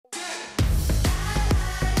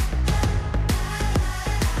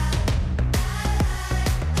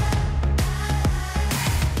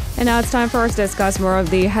And now it's time for us to discuss more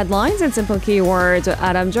of the headlines and simple keywords.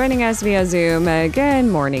 Adam joining us via Zoom. Good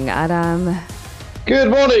morning, Adam.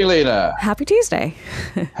 Good morning, Lena. Happy Tuesday.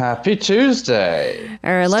 Happy Tuesday.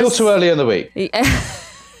 Still too early in the week.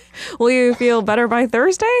 Will you feel better by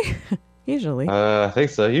Thursday? Usually. I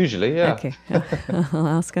think so. Usually, yeah. Okay. I'll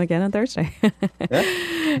ask again on Thursday. Yeah.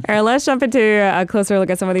 All right, let's jump into a closer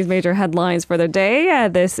look at some of these major headlines for the day.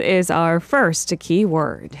 This is our first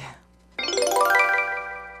keyword.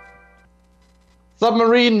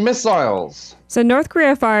 Submarine missiles. So North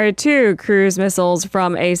Korea fired 2 cruise missiles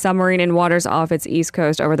from a submarine in waters off its east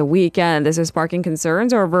coast over the weekend. This is sparking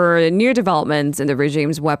concerns over new developments in the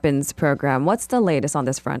regime's weapons program. What's the latest on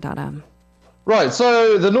this front, Adam? Right,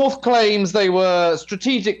 so the North claims they were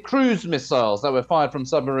strategic cruise missiles that were fired from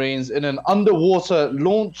submarines in an underwater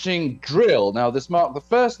launching drill. Now, this marked the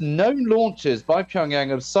first known launches by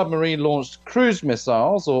Pyongyang of submarine-launched cruise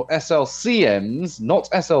missiles, or SLCMs, not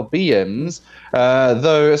SLBMs,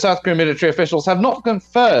 though South Korean military officials have not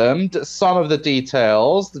confirmed some of the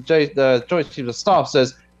details. The Joint Chiefs of Staff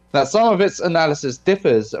says that some of its analysis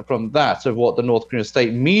differs from that of what the North Korean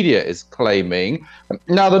state media is claiming.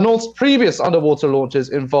 Now, the North's previous underwater launches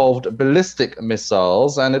involved ballistic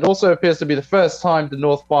missiles, and it also appears to be the first time the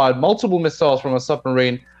North fired multiple missiles from a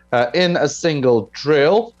submarine in a single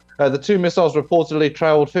drill. The 2 missiles reportedly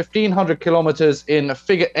traveled 1,500 kilometers in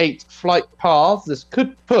figure-8 flight paths. This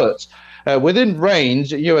could put within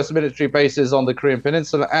range U.S. military bases on the Korean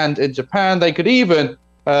Peninsula and in Japan. They could even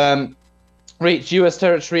reach U.S.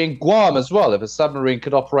 territory in Guam as well, if a submarine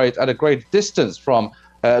could operate at a great distance from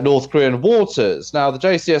North Korean waters. Now, the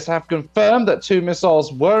JCS have confirmed that 2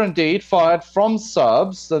 missiles were indeed fired from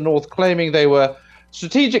subs. The North claiming they were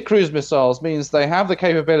strategic cruise missiles means they have the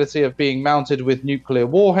capability of being mounted with nuclear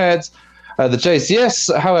warheads. The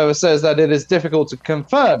JCS, however, says that it is difficult to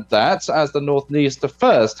confirm that, as the North needs to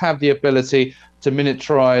first have the ability to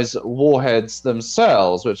miniaturize warheads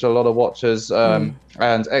themselves, which a lot of watchers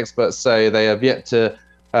and experts say they have yet to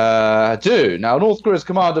do. Now, North Korea's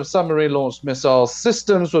command of submarine-launched missile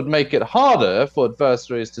systems would make it harder for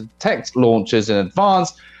adversaries to detect launches in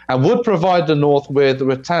advance and would provide the North with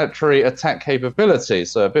retaliatory attack capability.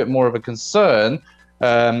 So a bit more of a concern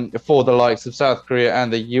for the likes of South Korea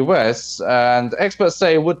and the US. And experts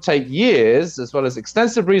say it would take years, as well as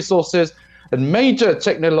extensive resources and major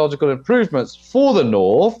technological improvements for the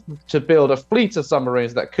North to build a fleet of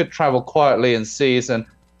submarines that could travel quietly in seas and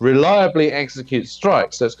reliably execute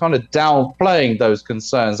strikes. So it's kind of downplaying those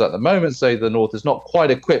concerns at the moment, saying the North is not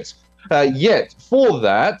quite equipped yet for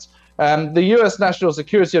that. The U.S. National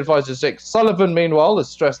Security Advisor Jake Sullivan, meanwhile, has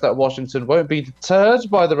stressed that Washington won't be deterred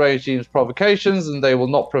by the regime's provocations and they will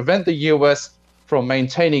not prevent the U.S. from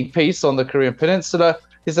maintaining peace on the Korean Peninsula.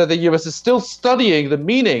 He said the U.S. is still studying the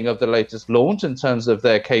meaning of the latest launch in terms of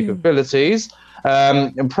their capabilities.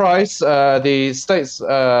 And Price, the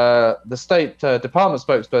State Department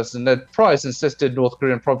spokesperson, Ned Price, insisted North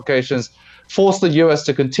Korean provocations forced the U.S.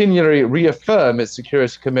 to continually reaffirm its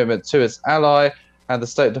security commitment to its ally. And the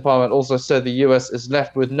State Department also said the U.S. is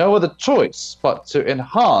left with no other choice but to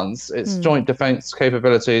enhance its joint defense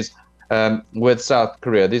capabilities with South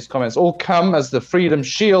Korea. These comments all come as the Freedom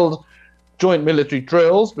Shield joint military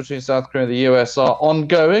drills between South Korea and the U.S. are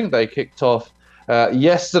ongoing. They kicked off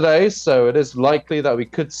yesterday, so it is likely that we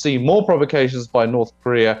could see more provocations by North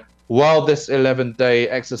Korea while this 11-day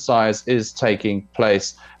exercise is taking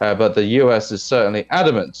place. But the U.S. is certainly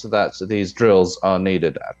adamant that these drills are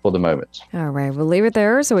needed for the moment. All right, we'll leave it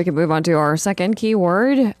there so we can move on to our second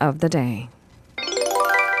keyword of the day.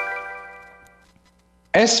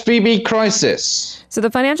 SVB crisis. So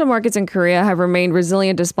the financial markets in Korea have remained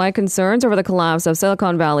resilient despite concerns over the collapse of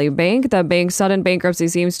Silicon Valley Bank. The bank's sudden bankruptcy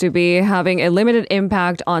seems to be having a limited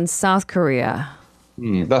impact on South Korea.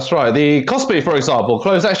 That's right. The Kospi, for example,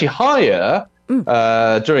 closed actually higher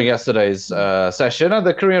during yesterday's session, and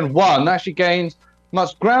the Korean won actually gained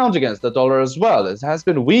much ground against the dollar as well. It has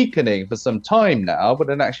been weakening for some time now, but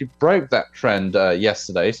it actually broke that trend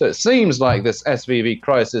yesterday. So it seems like this SVB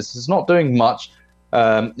crisis is not doing much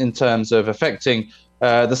in terms of affecting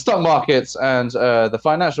the stock markets and the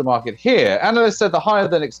financial market here. Analysts said the higher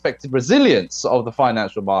than expected resilience of the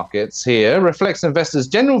financial markets here reflects investors'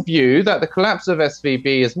 general view that the collapse of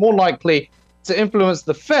SVB is more likely to influence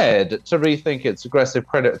the Fed to rethink its aggressive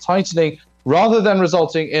credit tightening rather than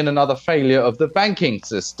resulting in another failure of the banking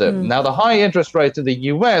system. Now, the high interest rate in the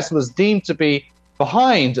US was deemed to be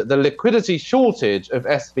behind the liquidity shortage of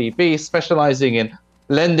SVB, specializing in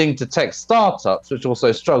lending to tech startups, which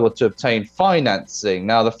also struggled to obtain financing.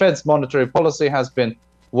 Now, the Fed's monetary policy has been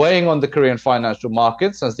weighing on the Korean financial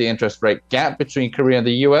markets as the interest rate gap between Korea and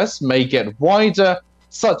the US may get wider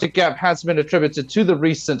Such a gap has been attributed to the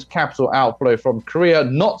recent capital outflow from Korea,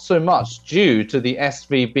 not so much due to the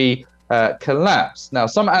SVB collapse. Now,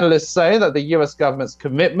 some analysts say that the US government's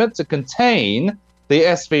commitment to contain the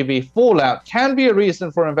SVB fallout can be a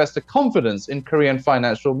reason for investor confidence in Korean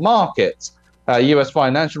financial markets. US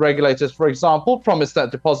financial regulators, for example, promised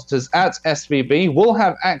that depositors at SVB will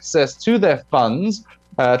have access to their funds,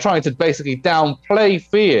 trying to basically downplay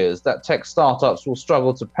fears that tech startups will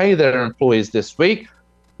struggle to pay their employees this week.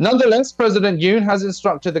 Nonetheless, President Yoon has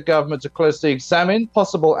instructed the government to closely examine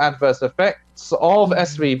possible adverse effects of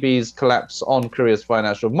SVB's collapse on Korea's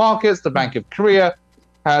financial markets. The Bank of Korea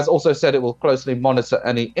has also said it will closely monitor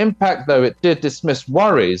any impact, though it did dismiss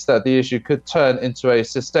worries that the issue could turn into a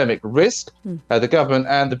systemic risk. The government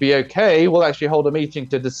and the BOK will actually hold a meeting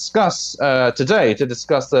to discuss today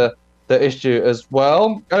the issue as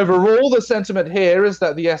well. Overall, the sentiment here is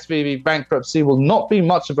that the SVB bankruptcy will not be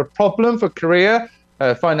much of a problem for Korea.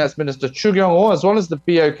 Finance Minister Chu Kyung-ho, as well as the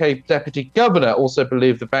BOK Deputy Governor, also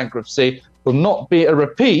believe the bankruptcy will not be a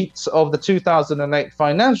repeat of the 2008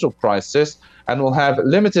 financial crisis and will have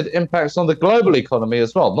limited impacts on the global economy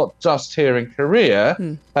as well, not just here in Korea.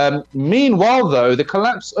 Meanwhile, though, the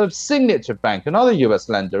collapse of Signature Bank, another US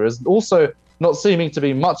lender, is also not seeming to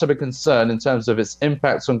be much of a concern in terms of its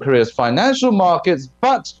impacts on Korea's financial markets,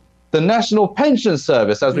 but the National Pension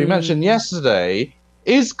Service, as we mentioned yesterday,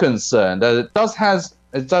 is concerned. It does have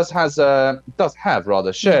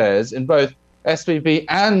shares in both SVB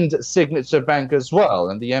and Signature Bank as well,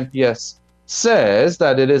 and the NPS says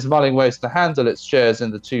that it is mulling ways to handle its shares in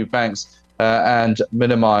the two banks and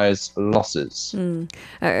minimize losses.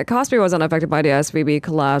 Kospi was unaffected by the SVB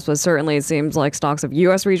collapse, but certainly it seems like stocks of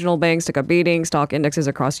U.S. regional banks took a beating. Stock indexes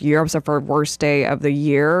across Europe suffered worst day of the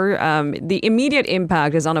year. The immediate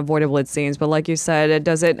impact is unavoidable, it seems, but like you said,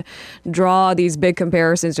 does it draw these big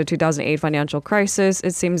comparisons to 2008 financial crisis?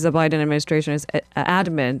 It seems the Biden administration is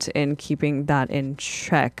adamant in keeping that in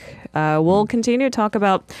check. We'll continue to talk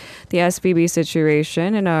about the SVB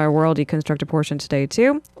situation in our World Deconstructed portion today,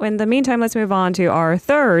 too. In the meantime, let's move on to our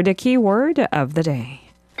third keyword of the day.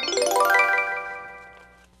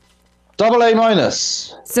 AA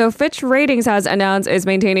minus. So Fitch Ratings has announced it's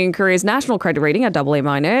maintaining Korea's national credit rating at AA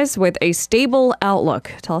minus with a stable outlook.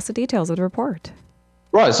 Tell us the details of the report.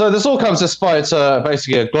 Right, so this all comes despite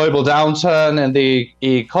basically a global downturn in the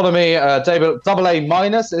economy. AA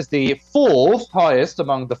minus is the fourth highest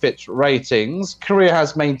among the Fitch ratings. Korea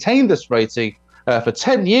has maintained this rating for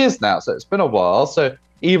 10 years now, so it's been a while. So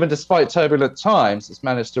even despite turbulent times, it's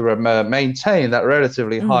managed to maintain that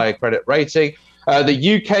relatively high credit rating.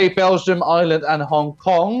 The UK, Belgium, Ireland, and Hong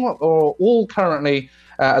Kong are all currently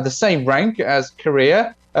at the same rank as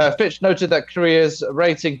Korea. Fitch noted that Korea's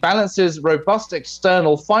rating balances robust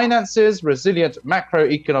external finances, resilient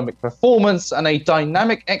macroeconomic performance, and a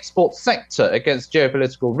dynamic export sector against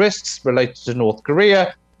geopolitical risks related to North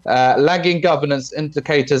Korea, lagging governance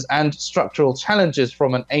indicators, and structural challenges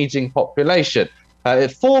from an aging population.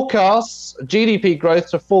 It forecasts GDP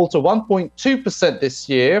growth to fall to 1.2% this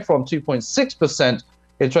year from 2.6%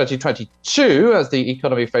 in 2022 as the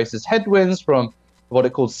economy faces headwinds from what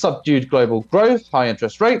it calls subdued global growth, high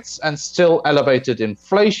interest rates, and still elevated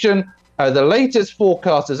inflation. The latest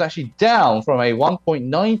forecast is actually down from a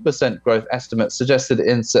 1.9% growth estimate suggested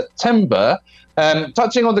in September.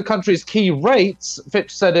 Touching on the country's key rates,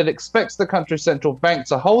 Fitch said it expects the country's central bank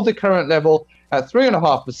to hold the current level at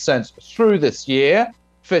 3.5% through this year.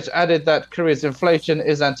 Fitch added that Korea's inflation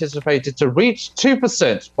is anticipated to reach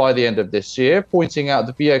 2% by the end of this year, pointing out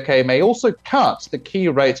the BOK may also cut the key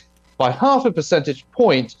rate by half a percentage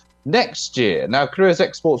point next year. Now, Korea's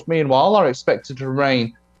exports, meanwhile, are expected to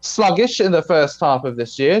remain sluggish in the first half of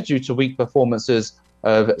this year due to weak performances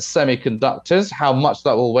of semiconductors. How much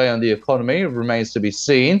that will weigh on the economy remains to be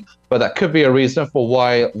seen, but that could be a reason for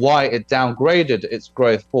why it downgraded its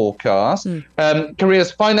growth forecast.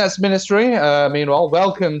 Korea's finance ministry, meanwhile,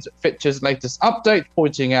 welcomed Fitch's latest update,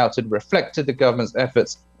 pointing out it reflected the government's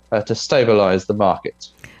efforts to stabilize the market.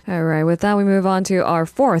 All right, with that, we move on to our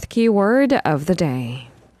fourth keyword of the day.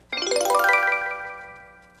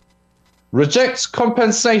 Rejects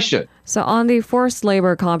compensation. So on the forced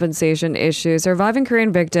labor compensation issue, surviving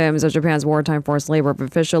Korean victims of Japan's wartime forced labor have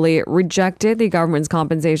officially rejected the government's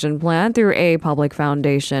compensation plan through a public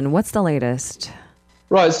foundation. What's the latest?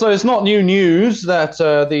 Right, so it's not new news that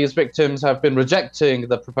these victims have been rejecting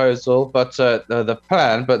the proposal, but the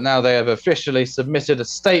plan, but now they have officially submitted a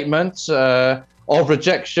statement of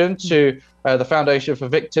rejection to the Foundation for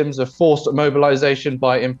Victims of Forced Mobilization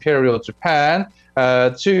by Imperial Japan.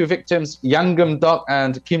 Two victims, Yang Geum-duk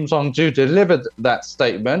and Kim Sung-ju, delivered that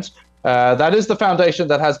statement. That is the foundation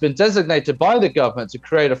that has been designated by the government to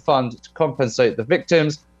create a fund to compensate the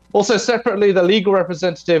victims. Also, separately, the legal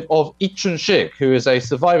representative of Lee Chun-sik, who is a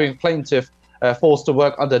surviving plaintiff forced to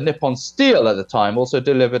work under Nippon Steel at the time, also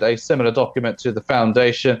delivered a similar document to the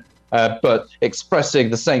foundation, but expressing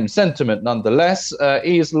the same sentiment nonetheless.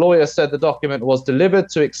 Lee's lawyer said the document was delivered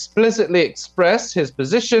to explicitly express his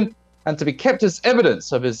position and to be kept as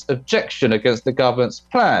evidence of his objection against the government's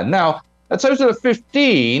plan. Now, a total of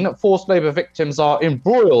 15 forced labor victims are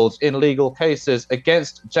embroiled in legal cases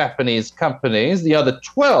against Japanese companies. The other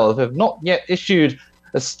 12 have not yet issued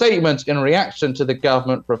a statement in reaction to the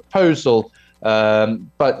government proposal.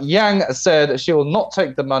 But Yang said she will not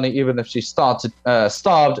take the money even if she starved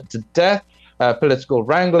to death. Political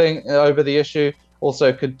wrangling over the issue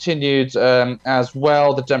also continued as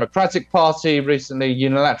well. The Democratic Party recently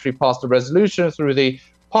unilaterally passed a resolution through the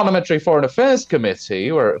Parliamentary Foreign Affairs Committee,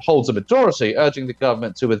 where it holds a majority, urging the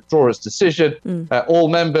government to withdraw its decision. All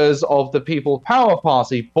members of the People Power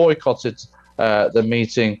Party boycotted the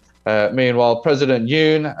meeting. Meanwhile, President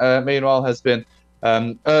Yoon, has been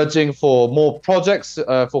urging for more projects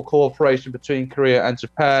for cooperation between Korea and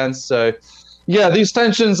Japan. So, yeah, these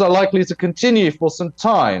tensions are likely to continue for some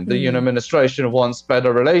time. The Yoon administration wants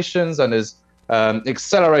better relations and is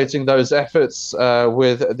accelerating those efforts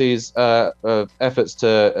with these efforts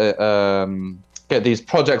to get these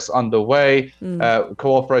projects underway,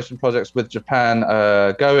 cooperation projects with Japan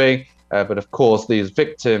going. But of course, these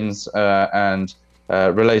victims and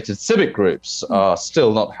related civic groups are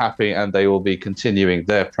still not happy, and they will be continuing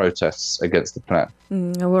their protests against the plan.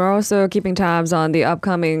 We're also keeping tabs on the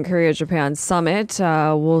upcoming Korea-Japan summit.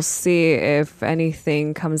 We'll see if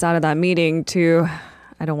anything comes out of that meeting to,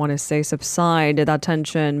 I don't want to say subside that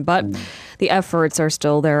tension, but the efforts are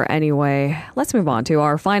still there anyway. Let's move on to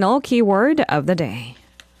our final keyword of the day.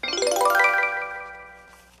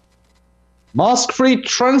 Mask-free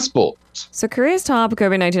transport. So Korea's top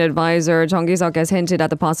COVID-19 advisor, Chung Ki-seok, has hinted at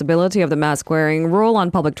the possibility of the mask-wearing rule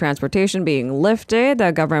on public transportation being lifted.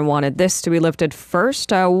 The government wanted this to be lifted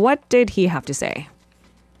first. What did he have to say?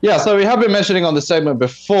 Yeah, so we have been mentioning on the segment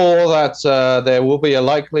before that there will be a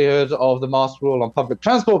likelihood of the mask rule on public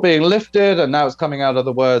transport being lifted, and now it's coming out of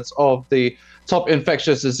the words of the top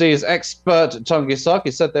infectious disease expert, Chung Ki-seok.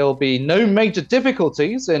 He said there will be no major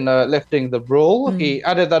difficulties in lifting the rule. He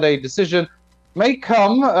added that a decision may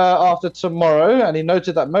come after tomorrow, and he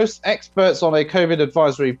noted that most experts on a COVID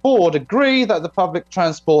advisory board agree that the public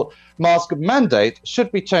transport mask mandate should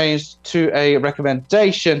be changed to a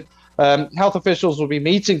recommendation. Health officials will be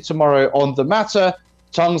meeting tomorrow on the matter.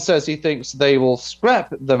 Chung says he thinks they will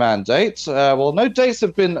scrap the mandate. Well, no dates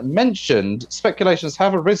have been mentioned. Speculations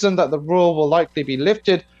have arisen that the rule will likely be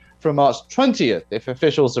lifted from March 20th if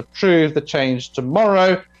officials approve the change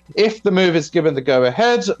tomorrow. If the move is given the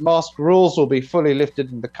go-ahead, mask rules will be fully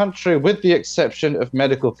lifted in the country, with the exception of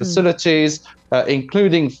medical facilities,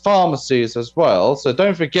 including pharmacies as well. So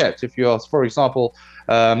don't forget, if you are, for example,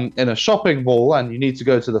 in a shopping mall and you need to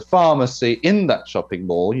go to the pharmacy in that shopping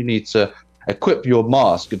mall, you need to equip your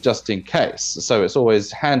mask just in case. So it's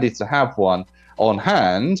always handy to have one on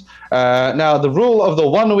hand. Now, the rule of the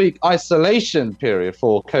 1 week isolation period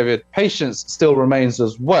for COVID patients still remains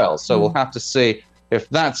as well. So we'll have to see if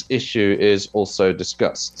that issue is also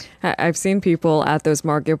discussed. I've seen people at those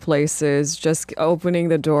marketplaces just opening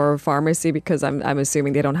the door of pharmacy because I'm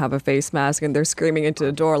assuming they don't have a face mask, and they're screaming into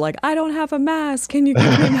the door like, "I don't have a mask. Can you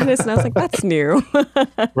give me medicine?" I was like, that's new.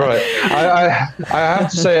 Right. I have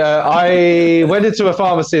to say, I went into a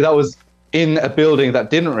pharmacy that was in a building that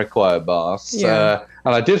didn't require masks.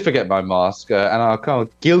 And I did forget my mask, and I kind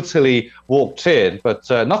of guiltily walked in, but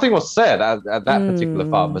nothing was said at that particular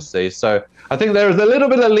pharmacy. So I think there is a little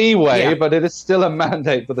bit of leeway, but it is still a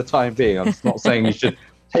mandate for the time being. I'm not saying you should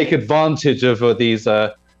take advantage of these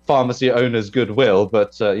pharmacy owners' goodwill,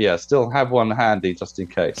 but still have one handy just in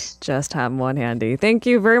case. Just have one handy. Thank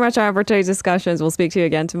you very much for today's discussions. We'll speak to you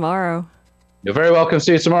again tomorrow. You're very welcome.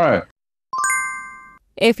 See you tomorrow.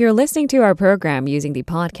 If you're listening to our program using the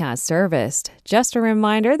podcast service, just a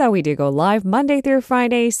reminder that we do go live Monday through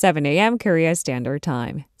Friday, 7 a.m. Korea Standard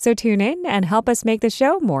Time. So tune in and help us make the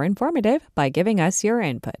show more informative by giving us your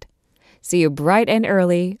input. See you bright and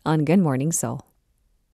early on Good Morning Seoul.